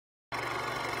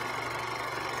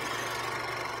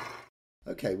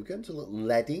Okay, we're going to look at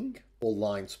leading or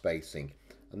line spacing,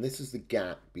 and this is the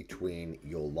gap between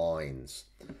your lines.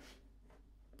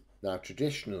 Now,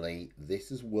 traditionally,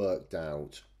 this is worked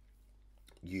out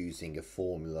using a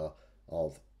formula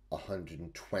of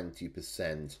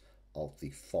 120% of the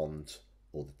font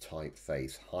or the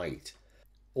typeface height.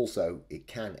 Also, it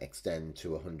can extend to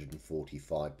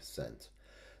 145%.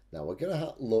 Now, we're going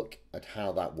to look at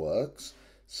how that works.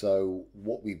 So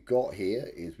what we've got here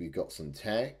is we've got some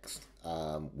text.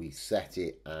 We set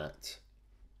it at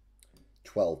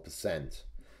 12%.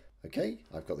 Okay,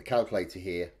 I've got the calculator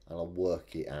here and I'll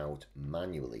work it out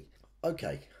manually.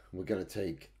 Okay, we're going to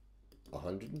take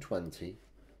 120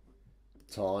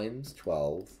 times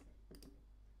 12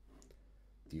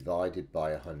 divided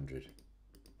by 100.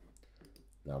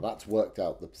 Now that's worked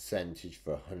out the percentage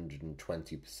for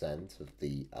 120% of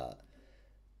the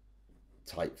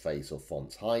typeface or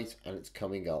font's height, and it's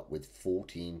coming up with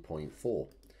 14.4.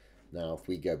 Now if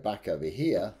we go back over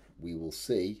here, we will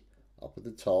see up at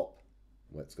the top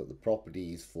where it's got the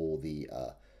properties for the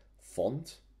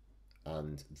font,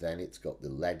 and then it's got the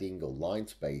leading or line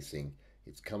spacing.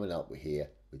 It's coming up here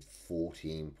with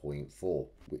 14.4,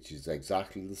 which is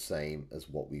exactly the same as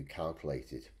what we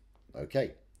calculated.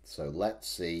 Okay, so let's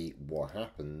see what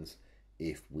happens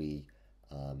if we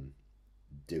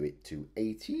do it to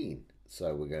 18.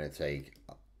 So we're going to take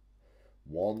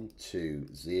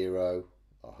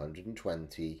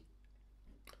 120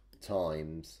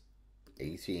 times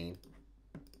 18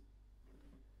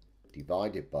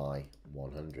 divided by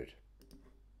 100.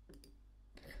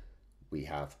 We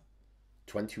have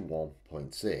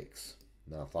 21.6.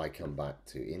 Now if I come back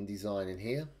to InDesign in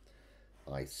here,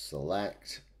 I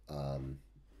select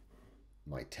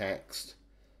my text,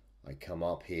 I come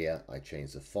up here, I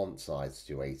change the font size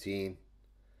to 18,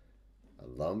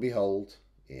 and lo and behold,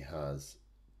 it has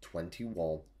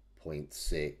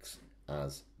 21.6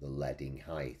 as the leading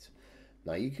height.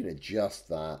 Now you can adjust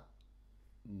that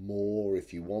more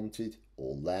if you wanted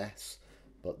or less,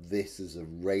 but this is a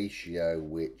ratio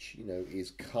which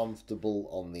is comfortable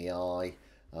on the eye,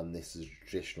 and this is a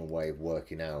traditional way of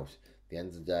working out. At the end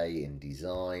of the day, in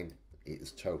design, it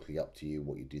is totally up to you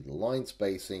what you do the line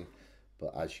spacing,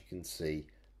 but as you can see,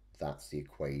 that's the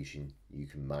equation you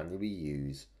can manually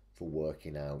use for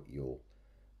working out your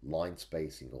line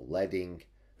spacing or leading,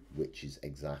 which is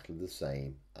exactly the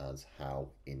same as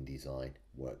how InDesign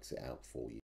works it out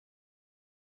for you.